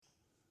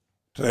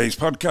Today's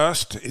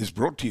podcast is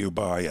brought to you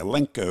by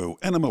Elanco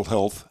Animal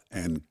Health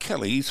and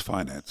Kelly's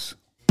Finance.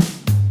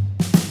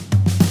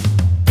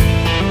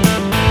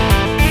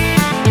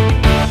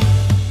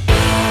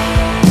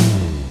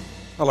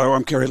 Hello,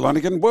 I'm Kerry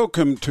Lonigan.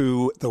 Welcome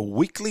to the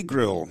Weekly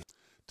Grill.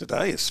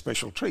 Today, a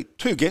special treat.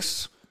 Two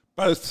guests,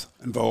 both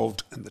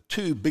involved in the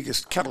two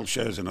biggest cattle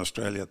shows in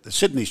Australia, the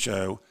Sydney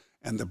Show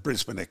and the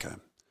Brisbane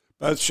Echo.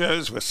 Both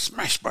shows were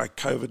smashed by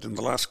COVID in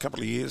the last couple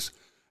of years,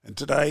 and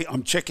today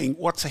I'm checking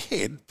what's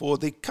ahead for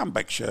the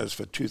comeback shows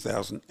for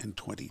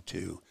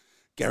 2022.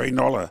 Gary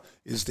Noller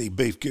is the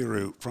beef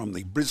guru from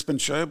the Brisbane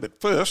Show,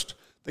 but first,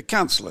 the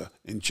counsellor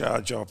in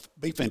charge of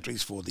beef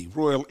entries for the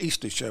Royal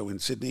Easter Show in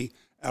Sydney,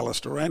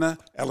 Alistair Rayner.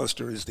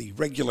 Alistair is the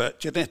regular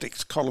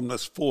genetics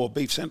columnist for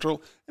Beef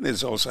Central and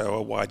is also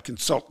a wide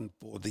consultant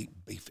for the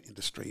beef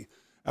industry.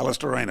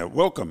 Alistair Rayner,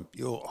 welcome.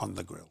 You're on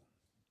the grill.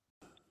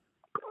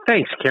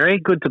 Thanks, Kerry.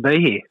 Good to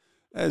be here.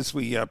 As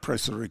we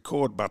press the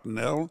record button,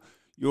 Al,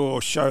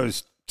 your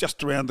show's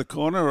just around the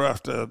corner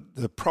after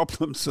the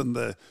problems and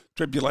the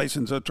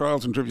tribulations or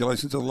trials and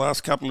tribulations of the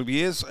last couple of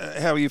years.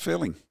 How are you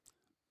feeling?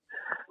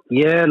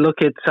 Yeah, look,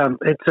 it's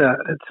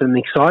an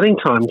exciting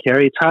time,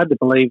 Kerry. It's hard to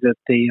believe that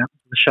the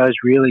show's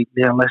really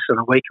now less than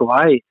a week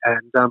away,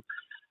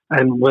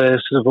 and we're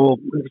sort of all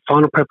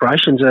final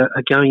preparations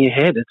are going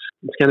ahead.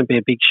 It's going to be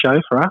a big show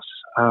for us.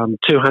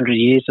 200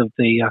 years of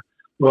the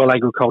Royal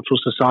Agricultural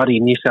Society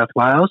in New South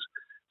Wales.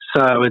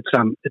 So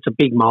it's a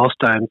big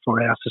milestone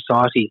for our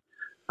society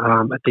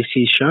at this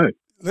year's show.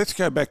 Let's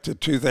go back to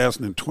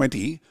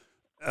 2020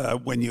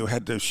 when you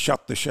had to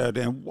shut the show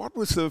down. What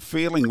was the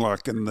feeling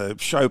like in the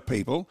show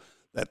people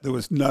that there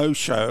was no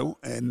show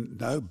and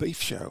no beef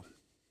show?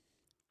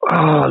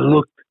 Oh,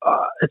 look,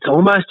 it's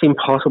almost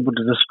impossible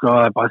to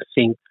describe, I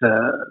think,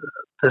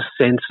 the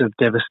sense of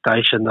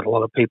devastation that a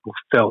lot of people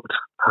felt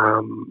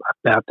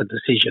about the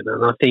decision.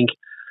 And I think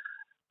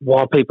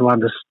while people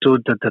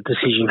understood that the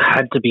decision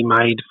had to be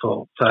made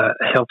for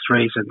health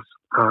reasons,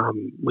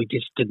 we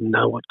just didn't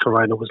know what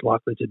Corona was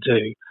likely to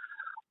do.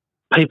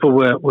 People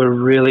were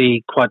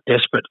really quite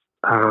desperate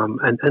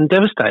and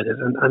devastated.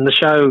 And the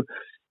show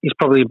is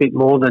probably a bit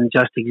more than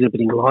just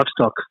exhibiting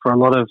livestock. For a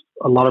lot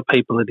of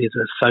people, it is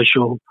a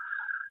social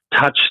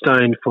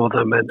touchstone for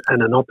them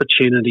and an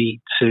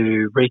opportunity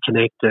to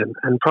reconnect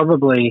and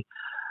probably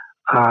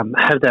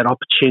have that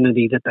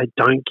opportunity that they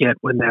don't get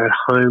when they're at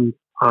home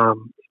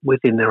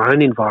within their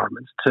own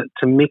environments,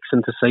 to mix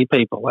and to see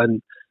people,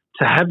 and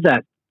to have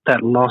that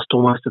lost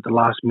almost at the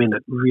last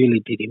minute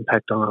really did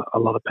impact on a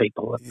lot of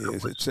people.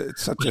 Yes,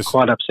 it's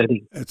quite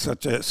upsetting. It's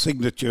such a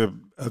signature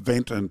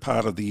event and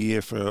part of the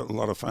year for a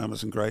lot of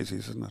farmers and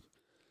graziers, isn't it?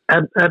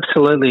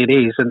 Absolutely it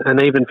is.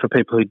 And even for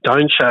people who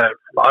don't show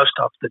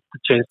livestock, the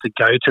chance to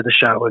go to the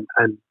show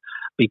and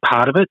be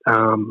part of it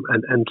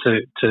and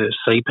to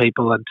see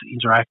people and to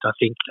interact, I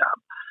think,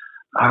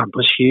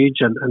 was huge,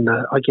 and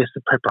I guess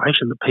the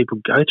preparation that people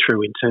go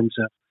through in terms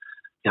of,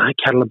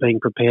 cattle are being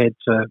prepared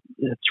for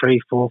 3,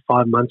 4,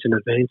 5 months in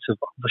advance of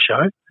the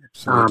show,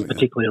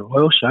 particularly a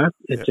royal show.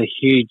 It's a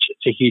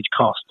huge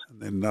cost.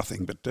 And then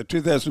nothing. But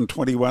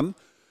 2021,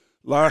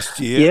 last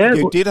year,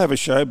 you did have a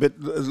show, but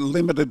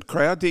limited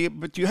crowd.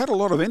 But you had a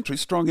lot of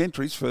entries, strong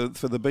entries for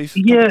the beef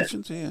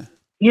competitions.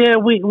 Yeah,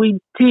 we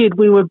did.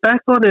 We were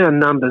back on our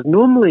numbers.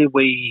 Normally,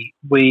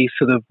 we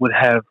sort of would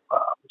have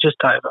just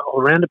over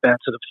or around about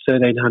sort of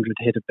 1,300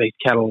 head of beef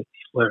cattle if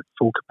we're at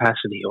full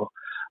capacity, or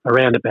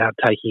around about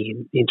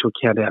taking into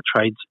account our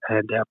trades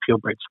and our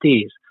purebred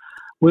steers.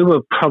 We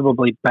were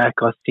probably back,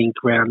 I think,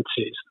 round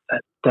to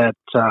that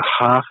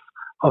half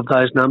of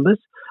those numbers,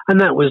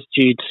 and that was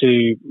due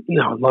to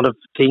a lot of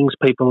things.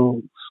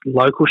 People's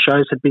local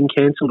shows had been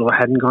cancelled or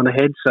hadn't gone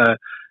ahead, so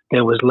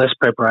there was less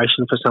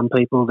preparation for some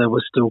people. There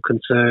was still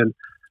concern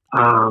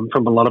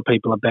from a lot of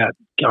people about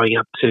going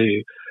up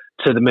to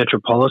the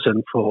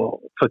Metropolitan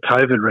for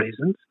COVID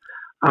reasons.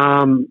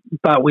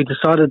 But we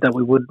decided that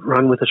we would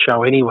run with a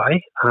show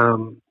anyway.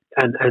 And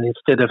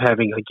instead of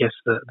having, I guess,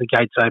 the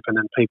gates open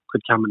and people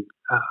could come and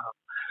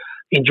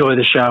enjoy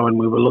the show, and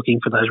we were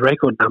looking for those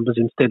record numbers,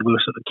 instead we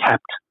were sort of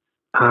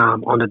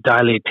capped on a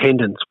daily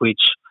attendance,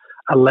 which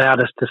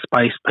allowed us to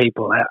space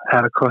people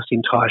out across the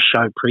entire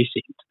show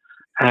precinct,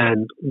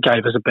 and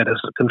gave us a better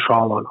sort of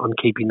control on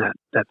keeping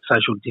that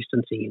social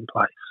distancing in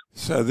place.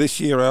 So this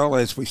year, Al,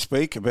 as we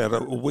speak, about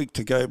a week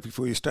to go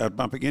before you start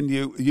bumping in,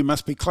 you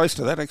must be close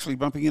to that, actually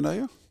bumping in, are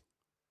you?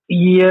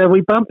 Yeah,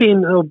 we bump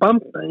in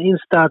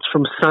starts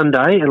from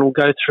Sunday, and we'll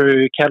go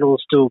through, cattle will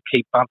still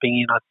keep bumping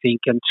in, I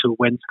think, until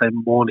Wednesday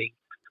morning,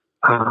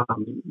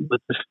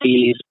 with the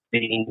steers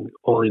being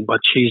all in by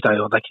Tuesday,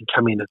 or they can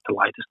come in at the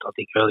latest, I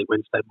think, early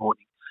Wednesday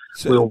morning.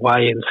 So we'll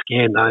weigh and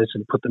scan those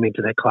and put them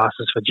into their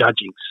classes for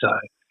judging. So,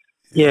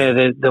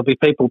 there'll be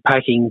people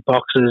packing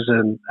boxes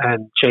and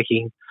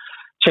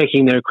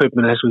checking their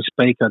equipment as we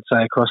speak, I'd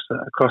say, across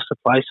the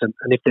place. And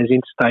if there's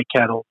interstate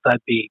cattle,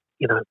 they'd be,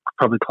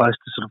 probably close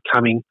to sort of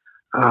coming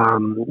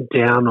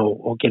down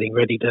or getting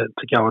ready to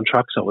go on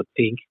trucks, I would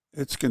think.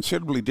 It's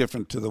considerably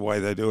different to the way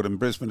they do it in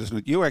Brisbane, isn't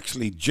it? You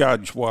actually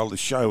judge while the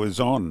show is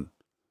on.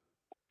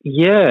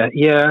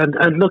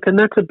 And look, and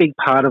that's a big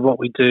part of what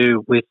we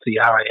do with the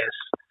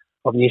RAS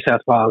of New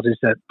South Wales is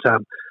that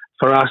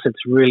for us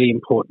it's really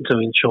important to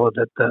ensure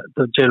that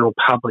the general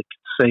public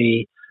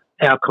see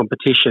our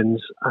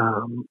competitions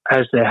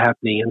as they're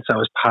happening, and so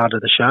as part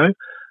of the show.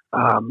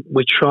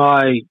 We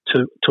try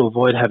to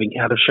avoid having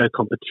out-of-show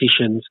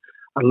competitions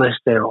unless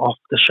they're off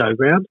the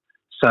showground.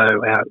 So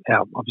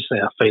obviously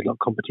our feedlot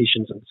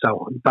competitions and so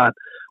on. But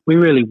we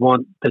really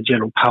want the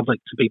general public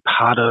to be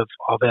part of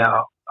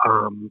our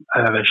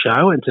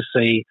show and to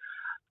see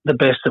the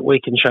best that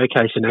we can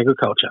showcase in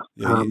agriculture.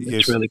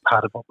 It's really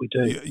part of what we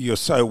do. You're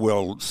so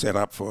well set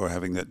up for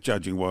having that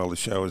judging while the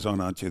show is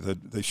on, aren't you?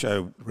 The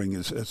show ring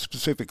is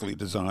specifically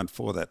designed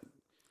for that.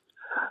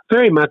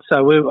 Very much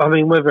so.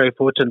 We're very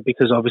fortunate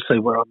because obviously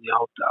we're on the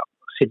old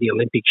Sydney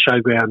Olympic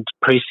Showground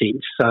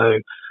precinct. So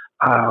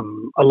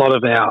a lot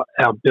of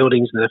our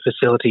buildings and our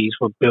facilities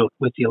were built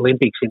with the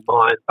Olympics in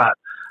mind, but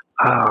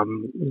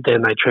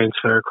then they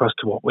transfer across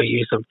to what we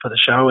use them for the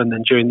show, and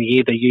then during the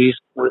year the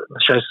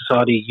Show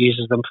Society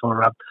uses them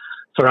for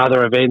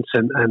other events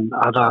and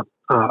other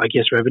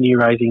revenue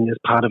raising as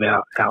part of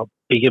our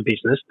bigger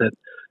business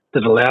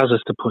that allows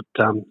us to put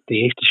the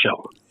Easter show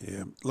on.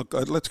 Yeah, look,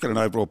 let's get an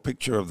overall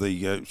picture of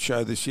the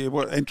show this year.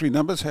 What entry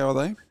numbers? How are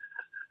they?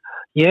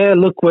 Yeah,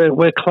 look,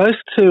 we're close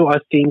to, I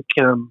think,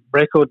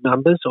 record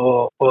numbers,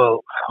 or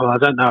I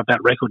don't know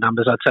about record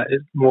numbers. I'd say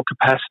more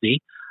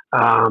capacity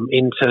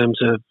in terms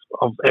of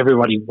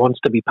everybody wants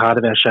to be part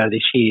of our show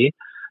this year.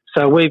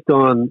 So we've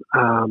gone,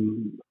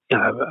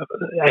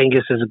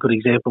 Angus is a good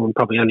example, and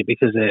probably only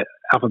because they're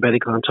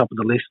alphabetical on top of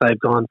the list. They've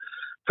gone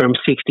from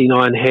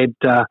 69 head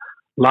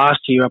last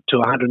year up to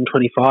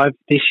 125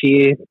 this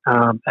year.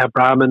 Our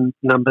Brahman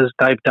numbers,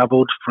 they've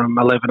doubled from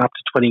 11 up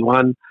to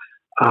 21.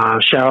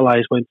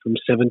 Charolais went from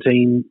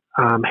 17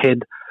 head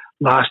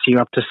last year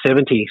up to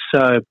 70.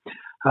 So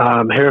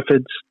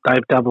Herefords,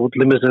 they've doubled.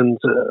 Limousins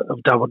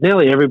have doubled.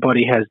 Nearly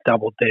everybody has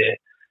doubled their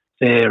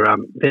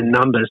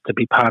numbers to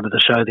be part of the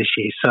show this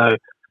year. So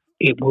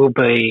it will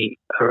be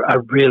a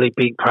really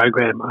big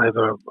program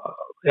over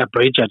our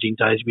breed judging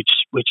days,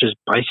 which is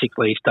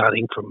basically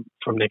starting from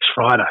next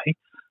Friday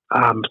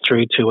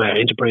through to our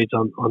interbreeds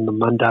on the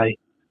Monday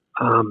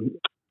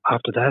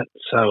after that.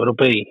 So it'll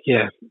be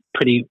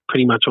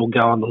pretty much all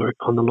go on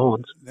the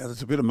lawns. Now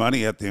there's a bit of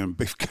money out there in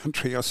beef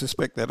country. I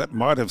suspect that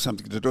might have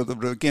something to do with it.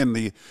 But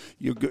again,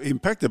 you're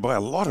impacted by a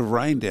lot of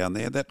rain down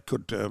there. That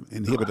could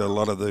inhibit a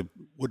lot of the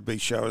would-be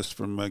showers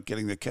from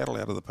getting the cattle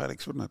out of the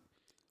paddocks, wouldn't it?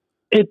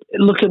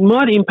 It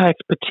might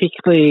impact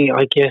particularly,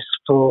 I guess,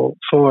 for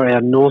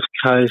our North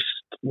Coast,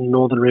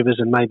 Northern Rivers,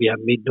 and maybe our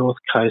Mid-North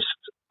Coast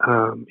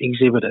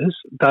exhibitors.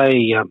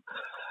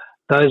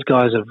 Those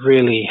guys have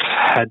really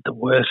had the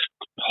worst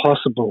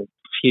possible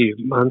few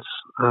months,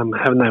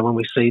 haven't they, when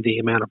we see the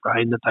amount of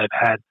rain that they've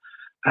had.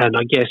 And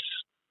I guess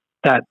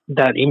that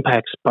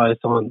impacts both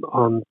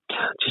on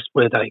just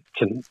where they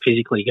can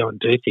physically go and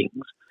do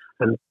things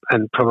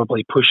and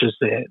probably pushes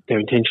their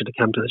intention to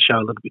come to the show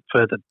a little bit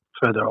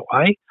further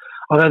away.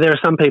 Although there are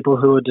some people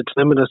who are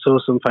determined. I saw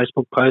some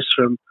Facebook posts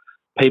from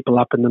people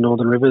up in the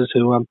Northern Rivers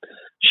who are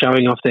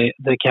showing off their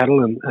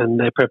cattle and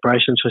their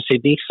preparations for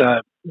Sydney.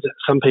 So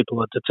some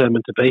people are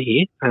determined to be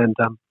here, and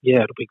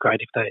it'll be great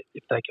if they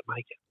can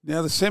make it.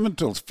 Now the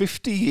Simmentals,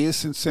 50 years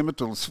since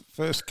Simmentals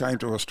first came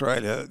to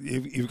Australia,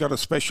 you've got a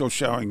special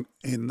showing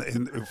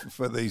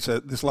for these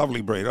this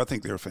lovely breed. I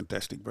think they're a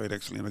fantastic breed,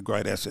 actually, and a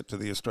great asset to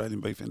the Australian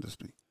beef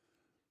industry.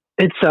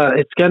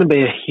 It's going to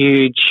be a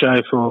huge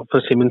show for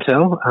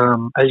Simmental.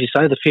 As you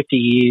say, the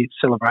 50-year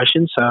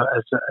celebration. So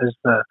as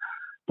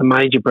the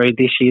major breed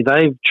this year,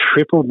 they've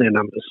tripled their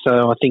numbers.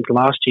 So I think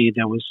last year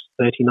there was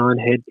 39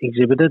 head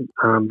exhibited.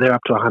 They're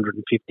up to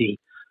 150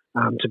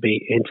 to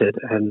be entered,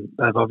 and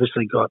they've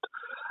obviously got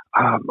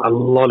a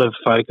lot of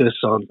focus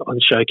on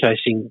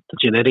showcasing the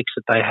genetics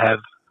that they have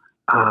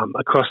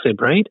across their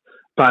breed,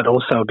 but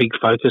also a big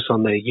focus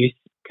on their youth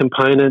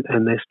component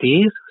and their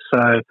steers.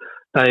 So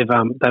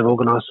they've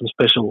organised some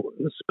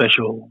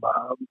special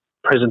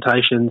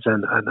presentations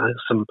and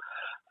some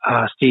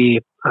steer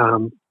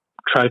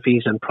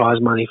trophies and prize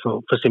money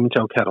for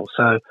Simmental cattle.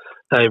 So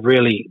they've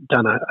really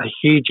done a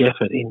huge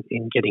effort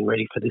in getting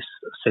ready for this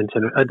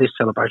this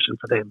celebration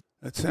for them.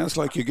 It sounds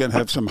like you're going to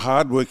have some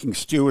hard-working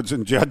stewards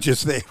and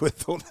judges there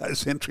with all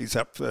those entries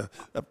up for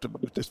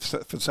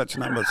such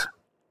numbers.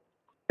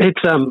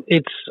 It's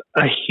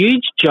a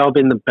huge job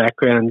in the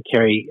background,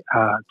 Kerry,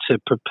 to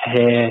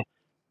prepare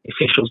the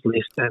officials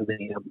list and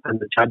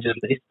the judges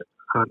list.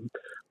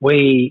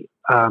 We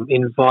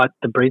invite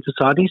the breed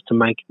societies to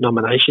make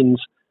nominations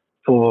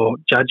for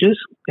judges,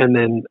 and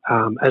then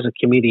as a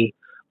committee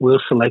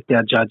we'll select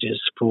our judges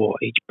for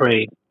each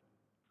breed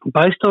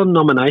based on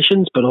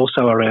nominations, but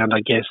also around, I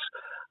guess,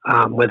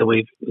 whether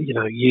we've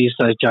used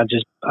those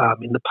judges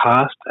in the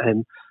past,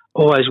 and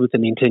always with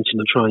an intention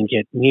to try and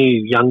get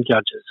new young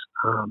judges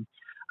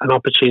an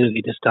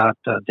opportunity to start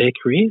their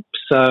career.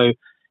 So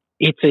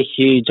it's a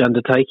huge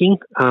undertaking,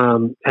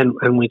 and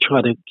we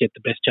try to get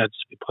the best judges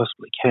we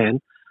possibly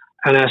can.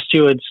 And our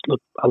stewards,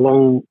 look,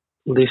 along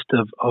list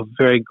of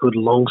very good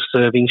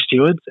long-serving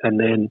stewards, and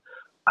then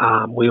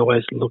we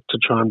always look to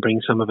try and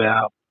bring some of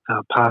our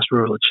past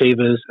rural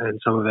achievers and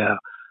some of our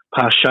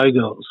past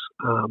showgirls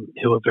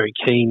who are very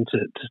keen to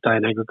stay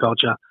in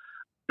agriculture,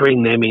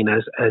 bring them in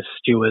as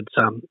stewards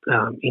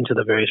into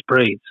the various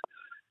breeds.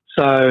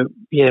 So,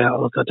 yeah,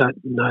 look, I don't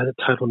know the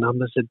total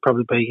numbers. It'd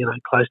probably be,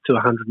 close to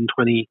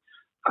 120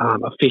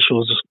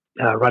 officials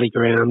running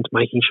around,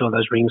 making sure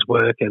those rings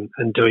work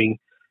and doing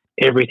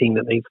everything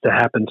that needs to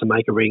happen to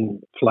make a ring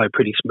flow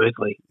pretty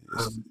smoothly.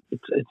 Yes.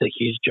 It's a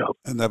huge job.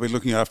 And they'll be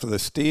looking after the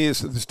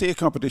steers. The steer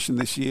competition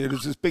this year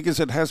is as big as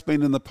it has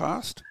been in the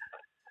past?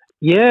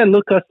 Yeah,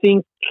 look, I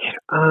think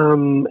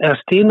our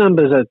steer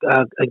numbers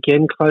are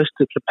again close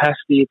to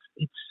capacity.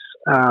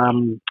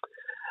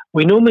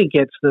 We normally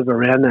get sort of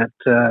around that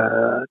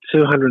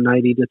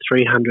 280 to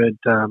 300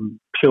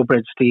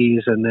 purebred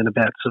steers, and then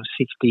about sort of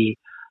 60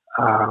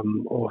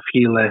 or a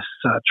few less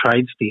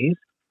trade steers.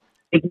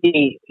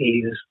 Sydney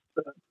is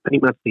pretty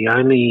much the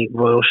only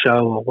royal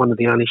show, or one of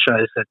the only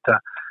shows that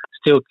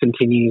still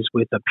continues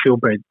with a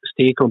purebred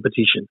steer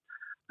competition,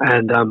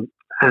 and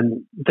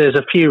there's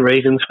a few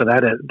reasons for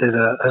that. There's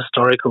a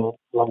historical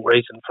long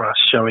reason for us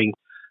showing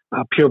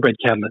purebred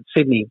cattle at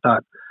Sydney,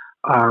 but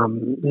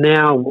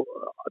now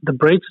the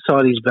breed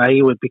societies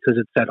value it because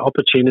it's that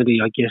opportunity,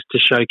 I guess, to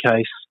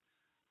showcase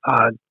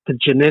the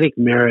genetic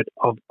merit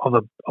of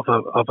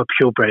a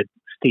purebred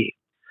steer.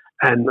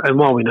 And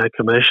while we know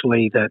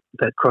commercially that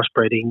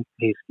crossbreeding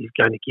is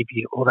going to give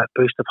you all that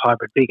boost of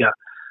hybrid vigour,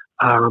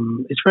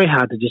 it's very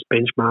hard to just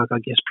benchmark, I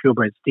guess,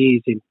 purebred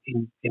steers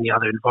in the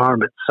other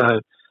environments. So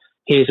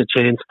here's a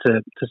chance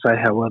to say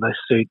how well they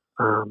suit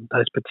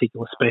those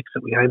particular specs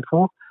that we aim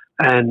for.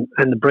 And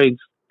the breeds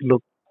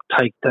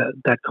take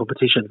that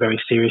competition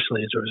very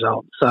seriously as a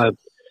result. So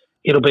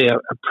it'll be a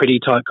pretty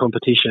tight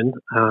competition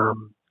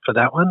for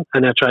that one.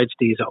 And our trade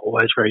steers are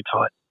always very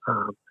tight.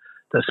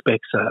 The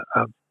specs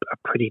are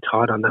pretty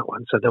tight on that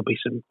one. So there'll be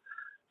some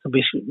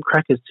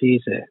crackers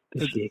steers there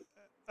this year.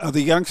 Are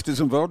the youngsters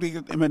involved? Do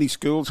you get many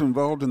schools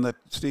involved in that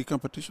steer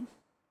competition?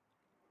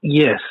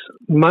 Yes.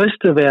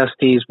 Most of our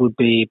steers would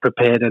be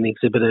prepared and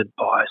exhibited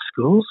by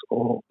schools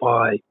or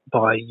by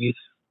youth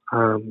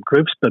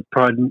groups, but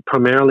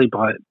primarily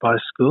by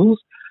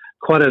schools.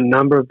 Quite a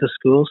number of the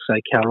schools,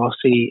 say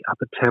Calrossi, up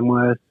at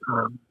Tamworth,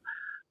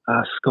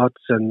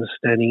 Scots and the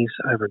Stannies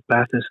over at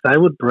Bathurst, they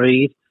would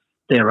breed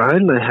their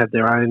own. They have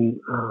their own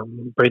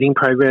breeding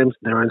programs,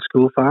 their own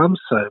school farms.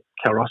 So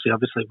Calrossi,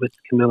 obviously, with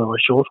Camilla or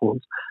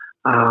Shorthorns,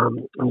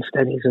 and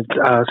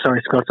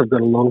Scots have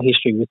got a long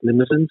history with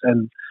Limousins,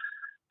 and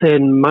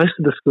then most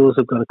of the schools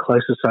have got a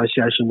close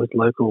association with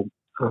local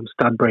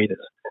stud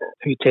breeders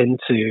who tend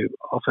to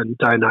often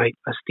donate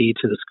a steer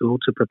to the school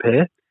to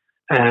prepare,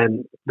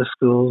 and the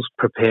schools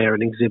prepare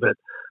and exhibit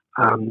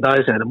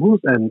those animals,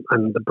 and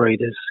the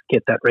breeders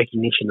get that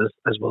recognition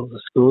as well as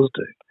the schools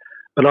do.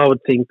 But I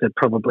would think that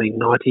probably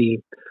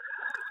 90%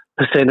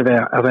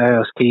 of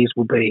our steers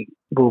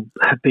will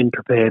have been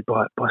prepared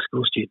by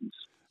school students.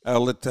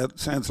 That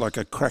sounds like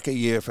a cracker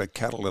year for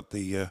cattle at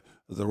the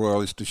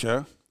Royal Easter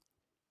Show.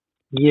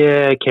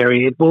 Yeah,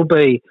 Kerry, it will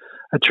be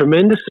a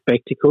tremendous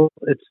spectacle.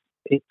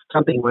 It's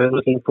something we're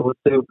looking forward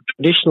to.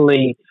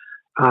 Traditionally,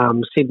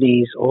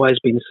 Sydney's always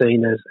been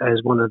seen as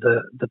one of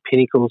the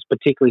pinnacles,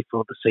 particularly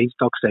for the seed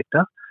stock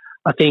sector.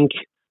 I think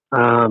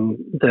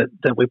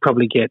that we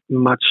probably get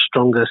much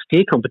stronger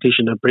steer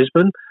competition at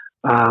Brisbane,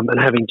 and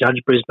having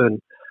judged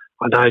Brisbane,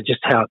 I know just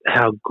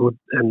how good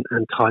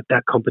and tight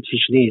that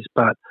competition is.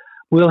 But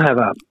we'll have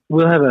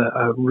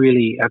a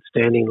really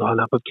outstanding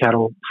lineup of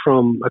cattle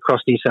from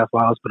across New South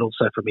Wales, but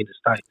also from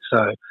interstate.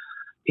 So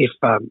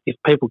if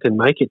people can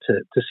make it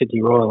to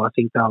Sydney Royal, I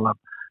think they'll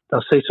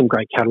see some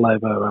great cattle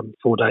over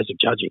 4 days of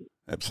judging.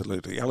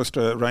 Absolutely.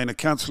 Alistair Rayner,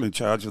 Counsel in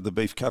charge of the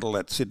beef cattle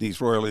at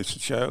Sydney's Royal Easter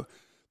Show.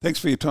 Thanks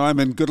for your time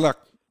and good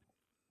luck.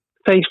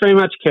 Thanks very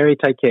much, Kerry.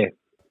 Take care.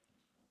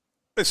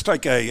 Let's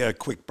take a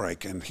quick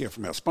break and hear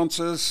from our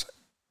sponsors,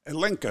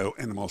 Elenco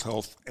Animal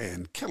Health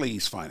and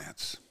Kelly's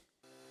Finance.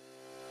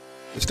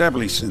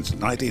 Established since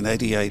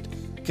 1988,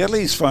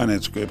 Kelly's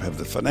Finance Group have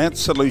the finance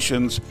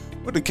solutions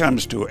when it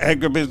comes to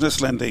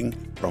agribusiness lending,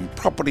 from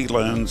property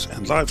loans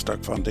and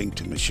livestock funding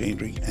to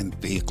machinery and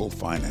vehicle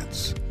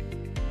finance.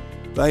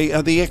 They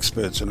are the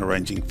experts in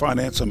arranging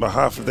finance on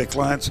behalf of their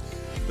clients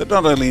that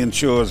not only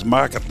ensures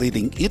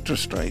market-leading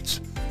interest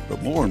rates,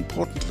 but more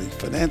importantly,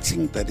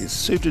 financing that is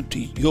suited to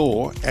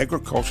your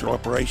agricultural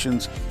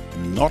operations,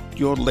 not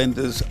your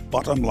lender's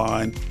bottom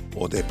line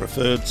or their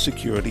preferred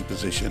security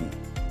position.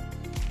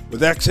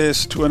 With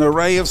access to an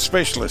array of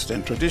specialist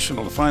and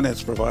traditional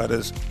finance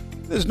providers,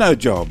 there's no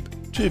job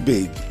too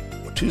big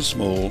or too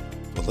small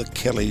for the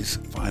Kelly's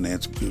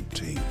Finance Group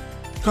team.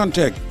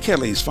 Contact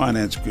Kelly's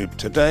Finance Group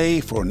today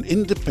for an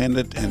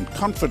independent and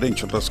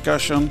confidential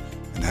discussion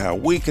on how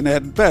we can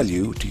add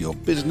value to your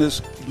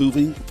business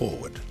moving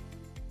forward.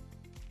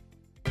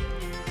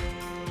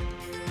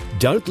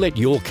 Don't let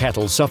your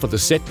cattle suffer the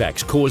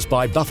setbacks caused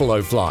by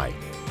buffalo fly.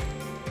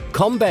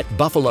 Combat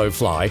buffalo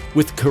fly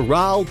with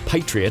Corral,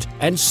 Patriot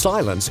and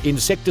Silence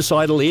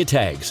insecticidal ear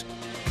tags.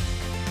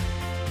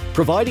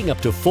 providing up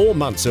to 4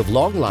 months of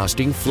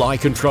long-lasting fly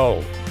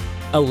control.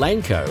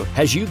 Elanco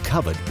has you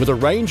covered with a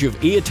range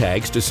of ear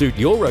tags to suit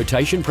your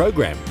rotation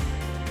program.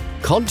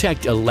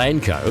 Contact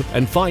Elanco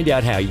and find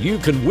out how you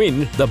can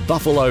win the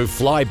buffalo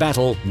fly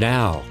battle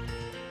now.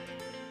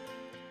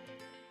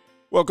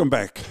 Welcome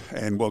back,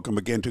 and welcome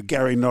again to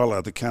Gary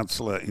Noller, the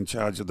counsellor in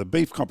charge of the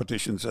beef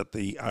competitions at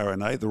the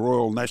RNA, the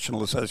Royal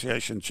National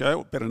Association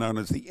Show, better known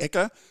as the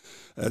ECA.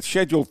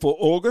 Scheduled for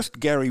August.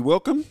 Gary,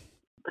 welcome.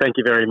 Thank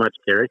you very much,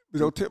 Kerry.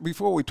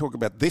 Before we talk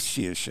about this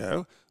year's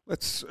show,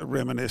 let's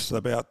reminisce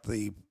about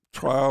the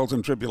trials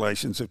and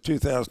tribulations of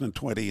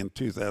 2020 and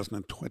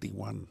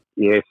 2021.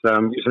 Yes, so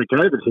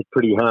COVID hit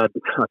pretty hard.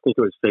 I think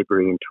it was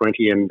February in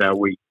 20, and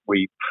we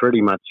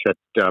pretty much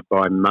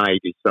by May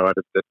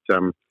decided that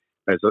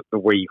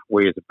we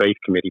as a beef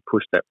committee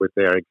pushed that with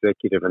our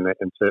executive and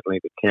certainly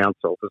the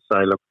council to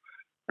say, look,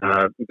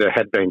 there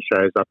had been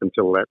shows up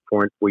until that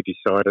point. We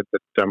decided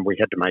that we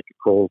had to make a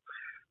call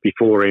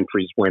before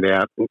entries went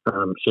out,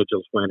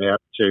 schedules went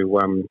out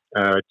to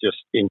just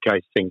in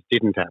case things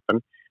didn't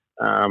happen,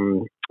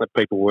 that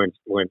people weren't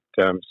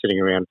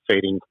sitting around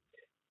feeding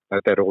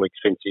that all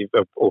expensive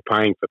or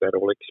paying for that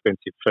all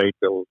expensive feed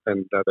bill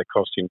and the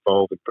cost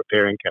involved in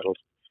preparing cattle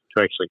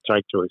to actually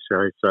take to a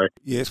show. So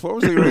yes, what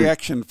was the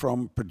reaction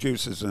from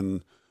producers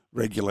and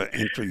regular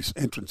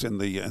entrants in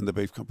the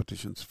beef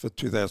competitions for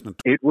 2020?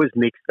 It was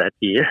mixed that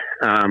year.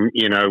 Why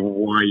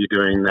are you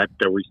doing that?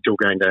 Are we still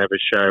going to have a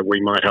show?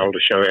 We might hold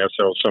a show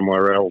ourselves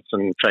somewhere else.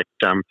 And in fact,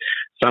 there's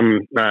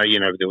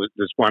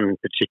one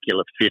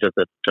particular fitter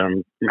that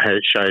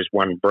shows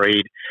one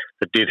breed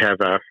that did have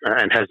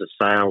and has a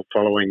sale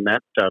following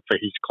that for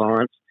his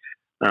clients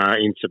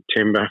in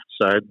September.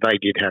 So they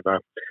did have a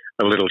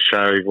little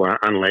show,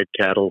 unled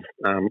cattle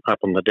up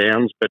on the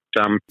downs. But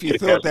if you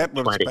thought that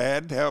was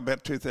bad, how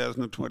about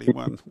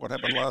 2021? What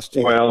happened last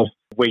year? Well,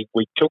 we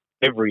took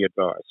every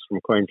advice from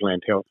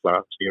Queensland Health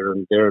last year,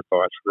 and their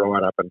advice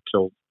right up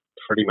until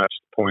pretty much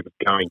the point of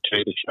going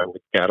to the show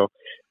with cattle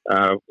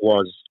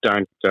was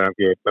a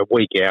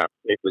week out.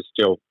 It was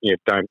still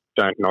don't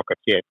knock it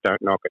yet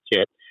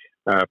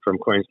from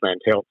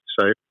Queensland Health.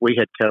 So we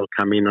had cattle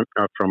come in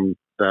from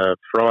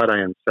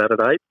Friday and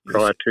Saturday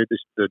prior to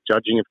the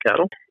judging of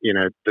cattle.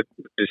 The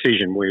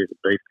decision we as a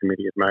beef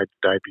committee had made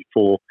the day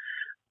before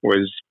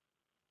was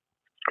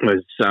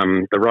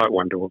the right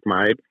one to have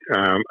made,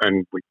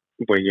 and we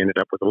ended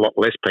up with a lot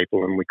less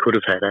people than we could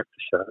have had at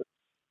the show.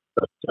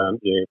 But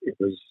it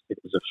was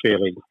a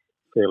fairly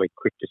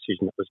quick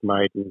decision that was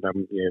made, and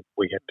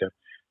we had to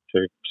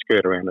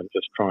skirt around and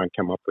just try and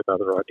come up with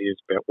other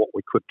ideas about what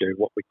we could do,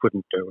 what we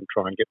couldn't do, and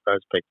try and get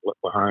those people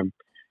that were home.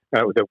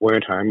 That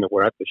weren't home, that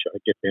were at the show,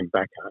 get them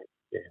back home.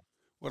 Yeah.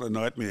 What a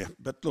nightmare!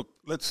 But look,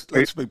 let's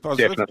be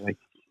positive. Definitely.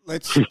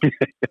 Let's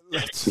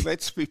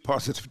be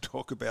positive.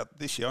 Talk about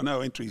this year. I know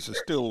entries are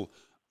still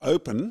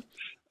open.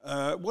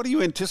 What are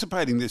you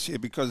anticipating this year?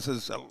 Because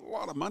there's a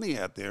lot of money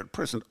out there at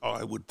present,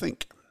 I would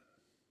think.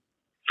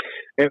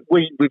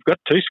 We've got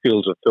two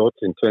schools of thoughts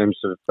in terms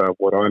of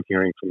what I'm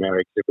hearing from our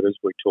exhibitors.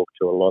 We talk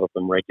to a lot of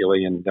them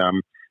regularly, and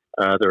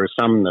there are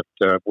some that,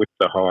 with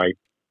the high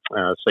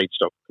seed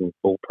stock and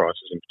bull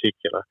prices in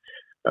particular,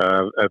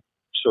 are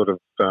sort of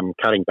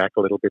cutting back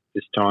a little bit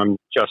this time,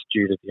 just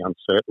due to the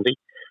uncertainty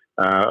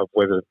of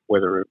whether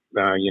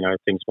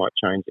things might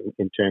change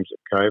in terms of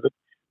COVID.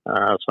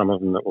 Some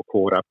of them that were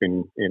caught up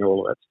in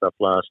all of that stuff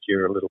last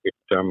year are a little bit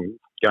gun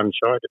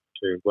shy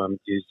to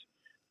use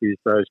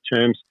those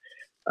terms.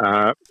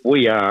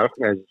 We are,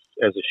 as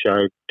a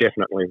show,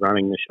 definitely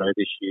running the show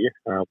this year.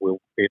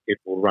 It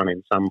will run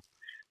in some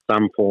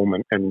form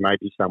and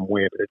maybe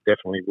somewhere, but it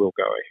definitely will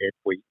go ahead.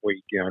 We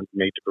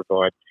need to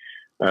provide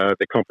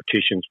the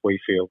competitions, we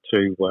feel,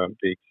 to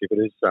the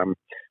exhibitors.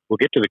 We'll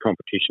get to the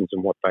competitions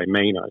and what they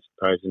mean, I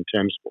suppose, in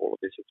terms of all of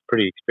this. It's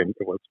pretty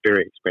expensive. Well, it's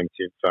very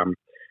expensive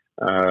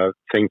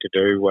thing to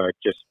do.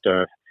 Just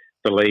the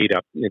lead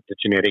up, the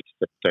genetics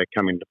that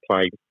come into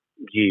play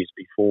years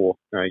before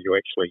you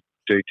actually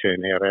do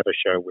turn out at a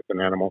show with an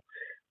animal.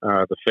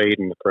 The feed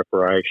and the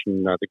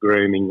preparation, the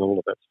grooming, all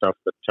of that stuff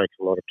that takes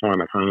a lot of time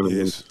at home.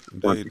 Yes,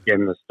 and once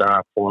again, the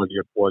staff while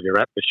you're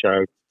at the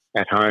show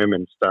at home,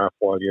 and staff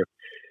while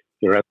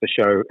you're at the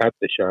show,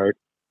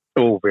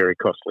 all very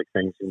costly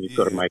things, and you've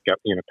got to make up.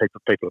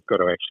 People have got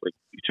to actually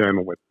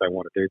determine whether they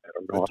want to do that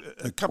or not.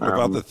 A couple of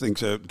other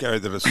things, Gary,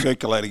 that are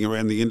circulating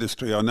around the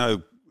industry. I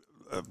know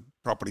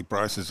property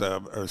prices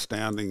are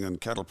astounding, and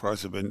cattle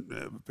prices have been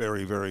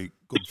very, very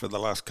good for the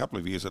last couple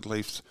of years at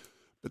least.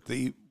 But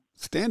the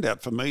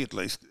standout for me, at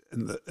least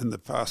in the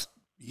past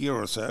year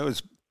or so,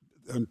 is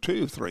in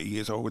 2 or 3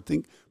 years, I would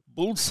think,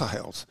 bull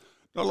sales.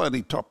 Not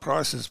only top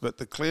prices, but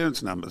the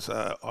clearance numbers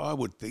are, I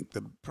would think,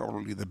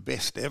 probably the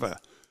best ever.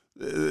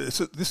 This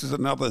is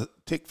another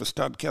tick for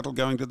stud cattle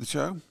going to the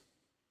show?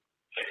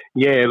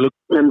 Yeah, look,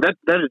 and that's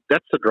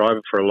the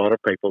driver for a lot of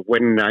people.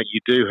 When you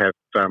do have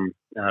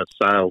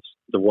sales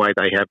the way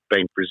they have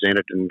been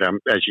presented, and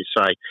as you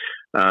say,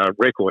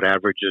 record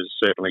averages,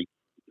 certainly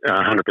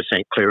 100%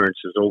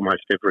 clearances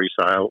almost every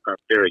sale.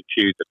 Very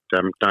few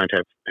that don't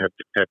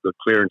have good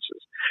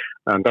clearances.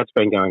 That's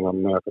been going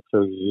on now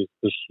for 2 years.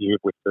 This year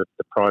with the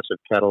price of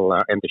cattle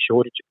and the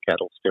shortage of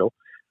cattle still.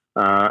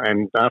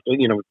 And after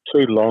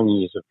 2 long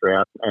years of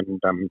drought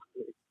and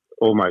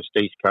almost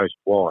East Coast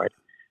wide,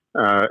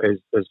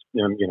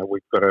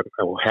 we've got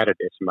had a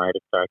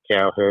decimated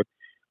cow herd,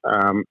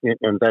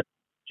 and that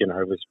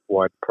was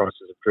why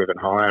prices have driven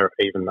higher,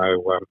 even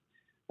though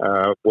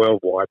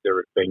worldwide there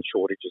have been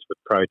shortages with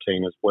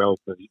protein as well.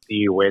 The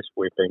US,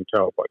 we've been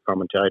told by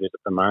commentators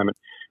at the moment,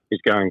 is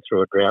going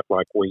through a drought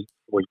like we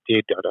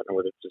did. I don't know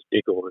whether it's as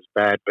big or as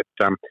bad, but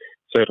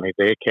certainly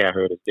their cow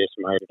herd is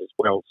decimated as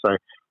well. So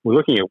we're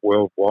looking at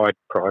worldwide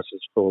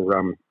prices for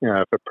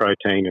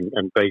protein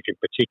and beef in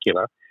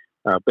particular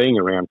being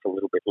around for a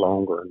little bit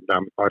longer. And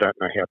I don't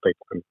know how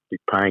people can be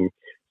paying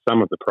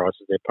some of the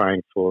prices they're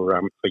paying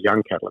for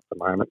young cattle at the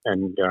moment,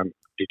 and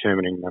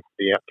determining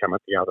the outcome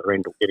at the other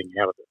end, or getting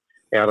out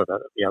of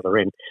the other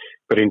end.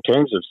 But in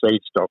terms of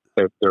seed stock,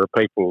 there are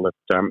people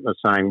that are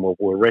saying, well,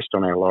 we'll rest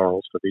on our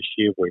laurels for this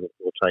year. We'll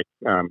take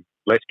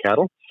less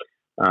cattle,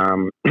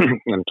 and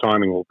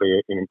timing will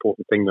be an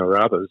important thing. There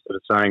are others that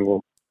are saying,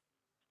 well,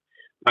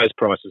 those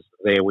prices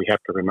are there. We have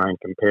to remain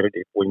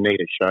competitive. We need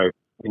a show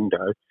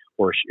window,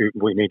 or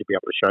we need to be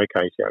able to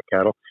showcase our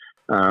cattle.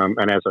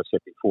 And as I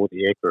said before,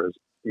 the Ekka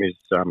is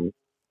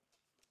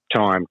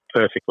timed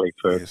perfectly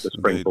for the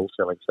spring bull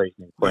selling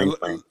season in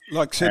Queensland.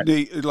 Like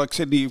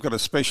Sydney, you've got a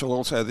special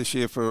also this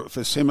year for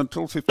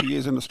Simmental, 50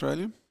 years in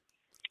Australia.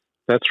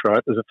 That's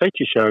right. There's a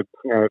feature show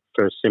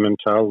for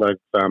Simmental.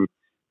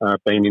 They've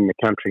been in the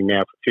country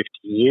now for 50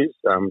 years.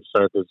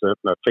 So there's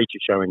a feature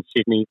show in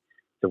Sydney.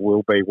 There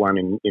will be one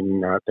in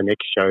the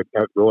next show,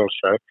 Royal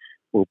Show,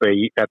 will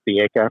be at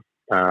the Ekka.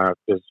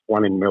 There's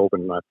one in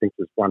Melbourne, and I think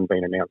there's one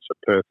being announced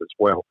for Perth as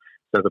well.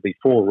 So there'll be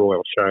 4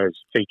 royal shows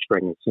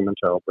featuring the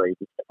Simmental breed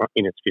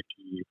in its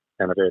 50-year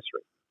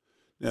anniversary.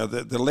 Now,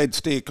 the lead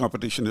steer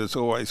competition is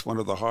always one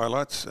of the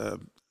highlights.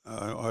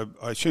 I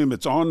assume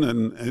it's on,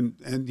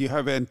 and you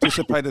have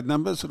anticipated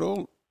numbers at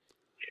all?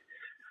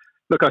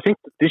 Look, I think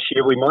that this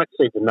year we might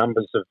see the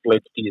numbers of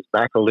lead steers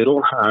back a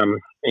little.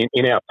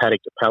 In our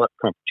paddock to pallet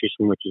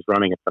competition, which is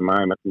running at the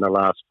moment in the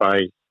last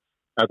phase,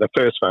 the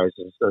first phase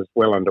is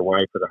well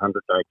underway for the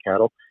 100-day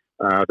cattle.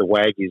 The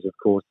Wagyus, of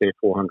course, they're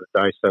 400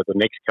 days, so the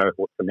next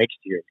cohort for next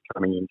year is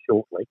coming in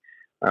shortly.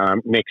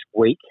 Next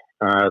week,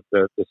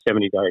 the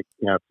 70-day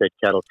fed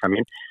cattle come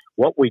in.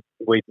 What we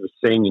were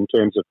seeing in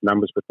terms of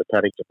numbers with the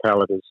paddock to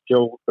pallet is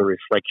still a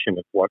reflection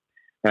of what,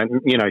 and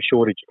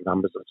shortage of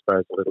numbers, I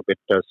suppose, a little bit.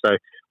 So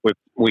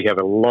we have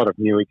a lot of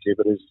new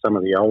exhibitors. Some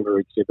of the older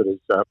exhibitors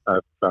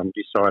have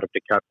decided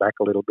to cut back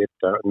a little bit,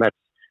 and that's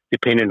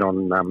dependent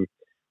on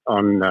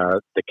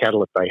the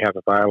cattle that they have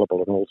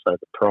available, and also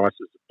the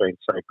prices have been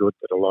so good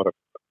that a lot of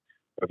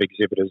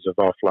exhibitors have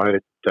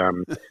offloaded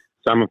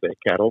some of their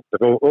cattle.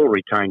 They've all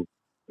retained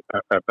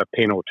a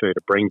pen or two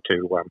to bring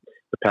to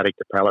the paddock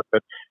to pallet,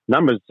 but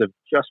numbers have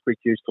just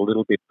reduced a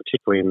little bit,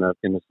 particularly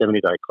in the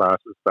 70-day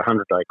classes. The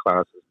 100-day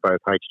classes, both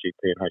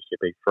HGP and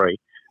HGP free,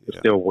 are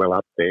still well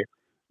up there.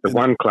 The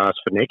one class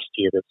for next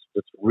year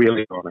that's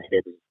really gone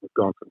ahead is we've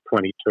gone from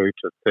 22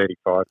 to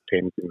 35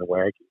 pens in the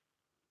Wagyu.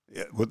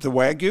 Yeah, with the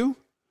Wagyu?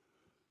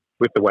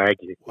 With the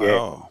Wagyu,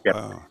 wow, yeah.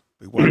 Wow.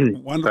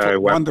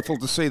 Wonderful, wonderful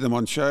to see them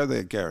on show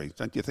there, Gary,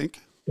 don't you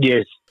think?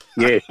 Yes,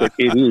 it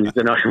is.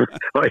 And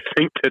I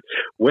think that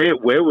where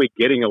we're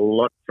getting a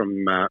lot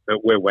from,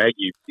 where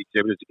Wagyu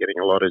exhibitors are getting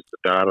a lot is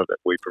the data that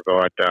we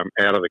provide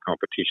out of the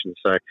competition.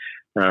 So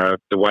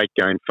the weight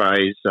gain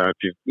phase,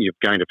 if you're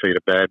going to feed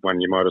a bad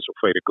one, you might as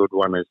well feed a good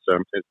one, as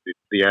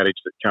the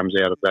adage that comes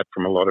out of that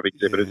from a lot of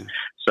exhibitors. Yeah.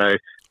 So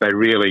they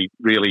really,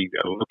 really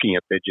are looking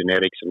at their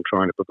genetics and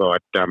trying to provide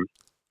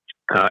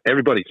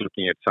everybody's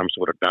looking at some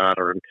sort of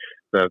data, and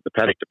the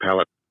paddock to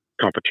pallet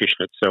competition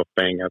itself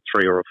being a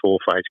 3 or a 4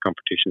 phase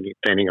competition,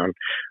 depending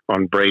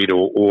on breed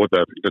or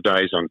the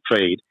days on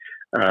feed.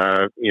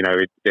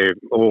 They're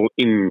all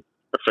in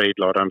a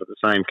feedlot under the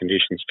same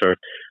conditions for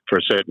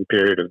a certain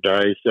period of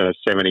days,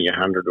 70,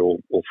 100 or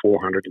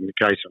 400 in the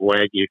case of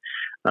Wagyu.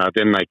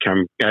 Then they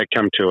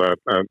come to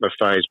a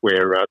phase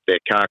where their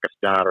carcass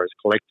data is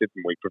collected,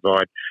 and we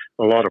provide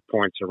a lot of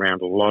points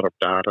around a lot of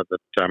data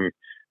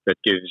that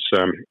gives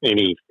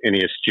any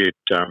astute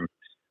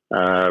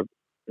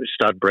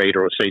stud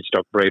breeder or seed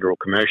stock breeder or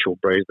commercial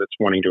breeder that's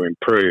wanting to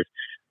improve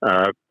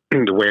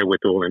the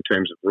wherewithal in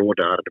terms of raw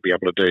data to be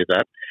able to do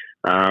that,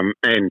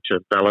 and to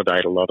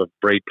validate a lot of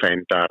breed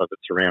plan data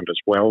that's around as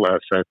well.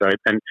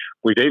 And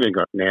we've even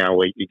got now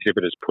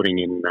exhibitors putting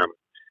in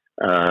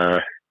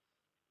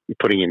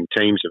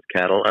teams of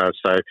cattle.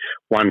 So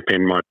one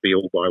pen might be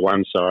all by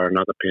one sire,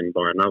 another pen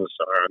by another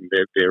sire, and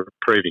they're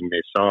proving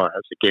their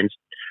sires against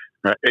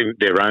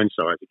their own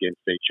size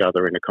against each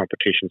other in a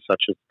competition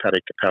such as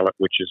paddock to pallet,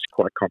 which is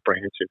quite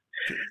comprehensive.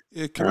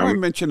 Yeah, can I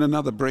mention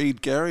another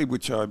breed, Gary,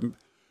 which I'm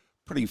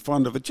pretty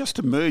fond of? It just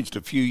emerged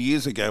a few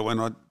years ago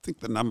when I think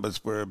the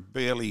numbers were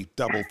barely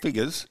double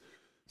figures.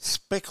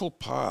 Speckled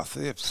Path,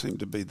 they seem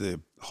to be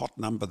the hot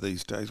number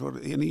these days.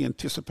 Any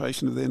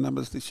anticipation of their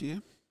numbers this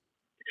year?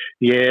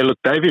 Yeah, look,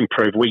 they've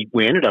improved.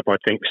 We ended up, I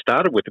think,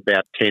 started with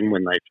about 10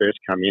 when they first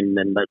come in,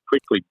 then they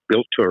quickly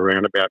built to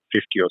around about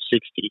 50 or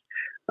 60.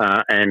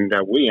 And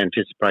we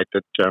anticipate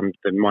that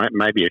there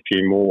might be a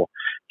few more.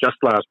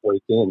 Just last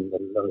weekend,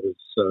 and I was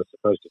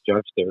supposed to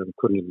judge there and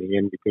couldn't in the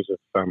end because of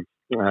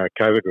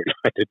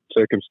COVID-related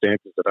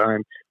circumstances at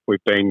home.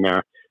 We've been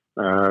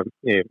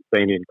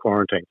in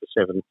quarantine for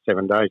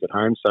seven days at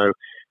home, so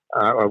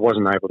I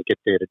wasn't able to get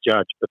there to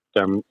judge. But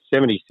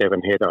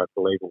 77 head, I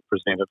believe, were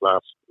presented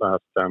last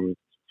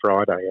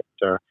Friday at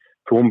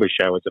Toowoomba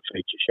Show as a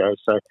feature show.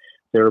 So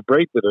they're a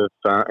breed that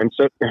have, and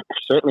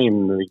certainly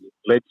in the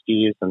lead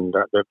steers, and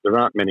there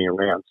aren't many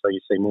around, so you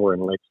see more in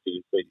lead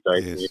steers these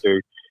days than you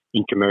do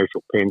in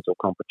commercial pens or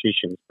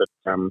competitions, but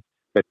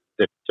that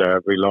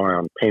rely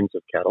on pens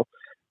of cattle.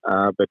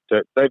 But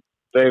there's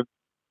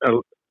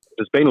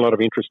been a lot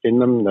of interest in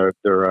them.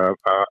 There are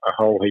a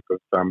whole heap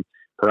of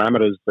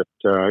parameters that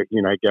go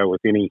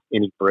with any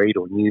breed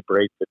or new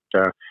breed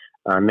that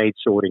need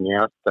sorting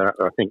out.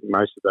 I think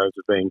most of those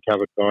are being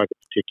covered by the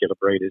particular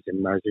breeders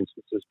in those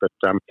instances, but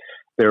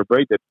they're a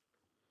breed that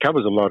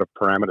covers a lot of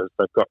parameters.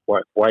 They've got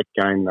weight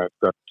gain, they've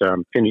got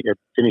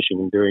finishing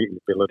and doing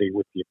ability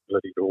with the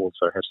ability to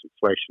also have some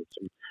flesh and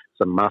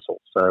some muscle.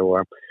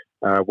 So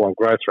while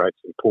growth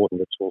rate's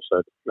important, it's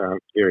also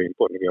very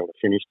important to be able to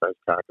finish those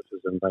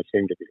carcasses, and they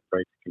seem to be a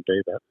breed that can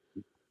do that.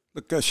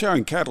 Look,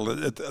 showing cattle,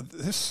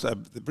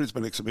 the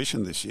Brisbane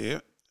exhibition this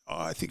year,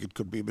 I think it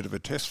could be a bit of a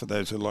test for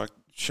those who like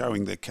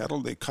showing their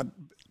cattle,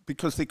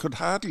 because there could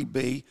hardly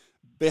be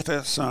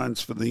better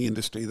signs for the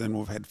industry than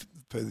we've had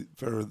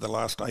for the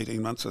last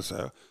 18 months or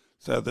so.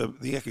 So the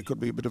ECA could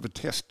be a bit of a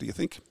test, do you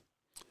think?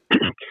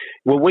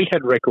 Well, we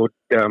had record,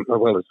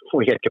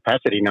 we had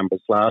capacity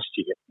numbers last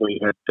year.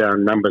 We had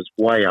numbers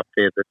way up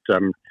there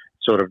that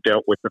sort of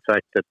dealt with the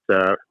fact that,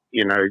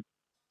 and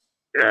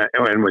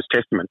was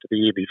testament to the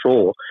year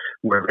before,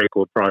 where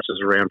record prices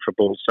around for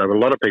bulls. So a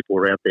lot of people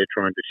were out there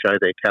trying to show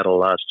their cattle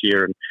last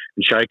year and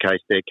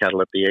showcase their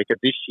cattle at the ECA.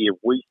 This year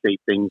we see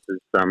things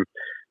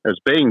as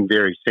being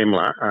very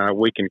similar.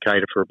 We can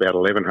cater for about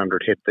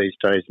 1,100 head these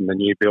days in the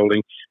new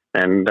building,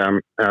 and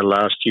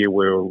last year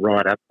we were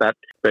right at that.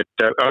 But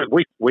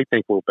we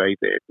think we'll be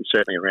there,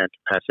 certainly around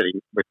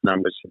capacity with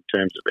numbers in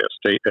terms of our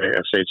seed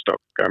stock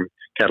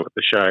cattle at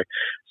the show.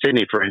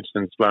 Sydney, for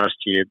instance, last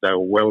year they were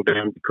well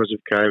down because of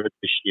COVID.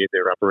 This year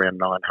they're up around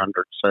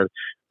 900. So,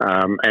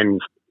 and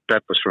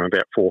that was from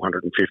about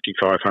 450,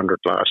 500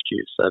 last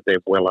year. So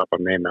they're well up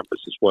on their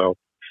numbers as well.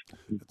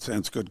 That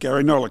sounds good.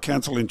 Gary Noller,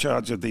 counsel in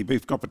charge of the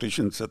beef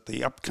competitions at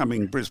the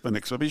upcoming Brisbane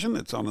exhibition.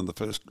 It's on in the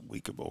first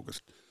week of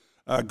August.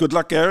 Good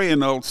luck, Gary,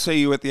 and I'll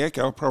see you at the ECA.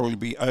 I'll probably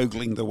be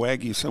ogling the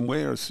Wagyu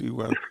somewhere as you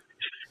right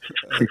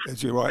now. Yeah,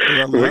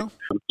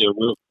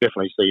 we'll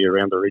definitely see you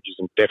around the ridges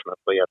and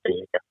definitely at the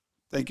ECA.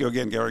 Thank you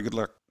again, Gary. Good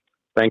luck.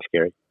 Thanks,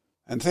 Gary.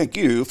 And thank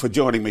you for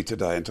joining me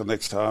today. Until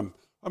next time,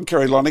 I'm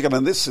Kerry Lonigan,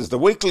 and this is the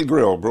Weekly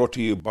Grill, brought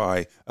to you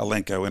by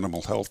Elanco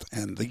Animal Health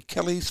and the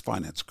Kelly's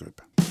Finance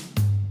Group.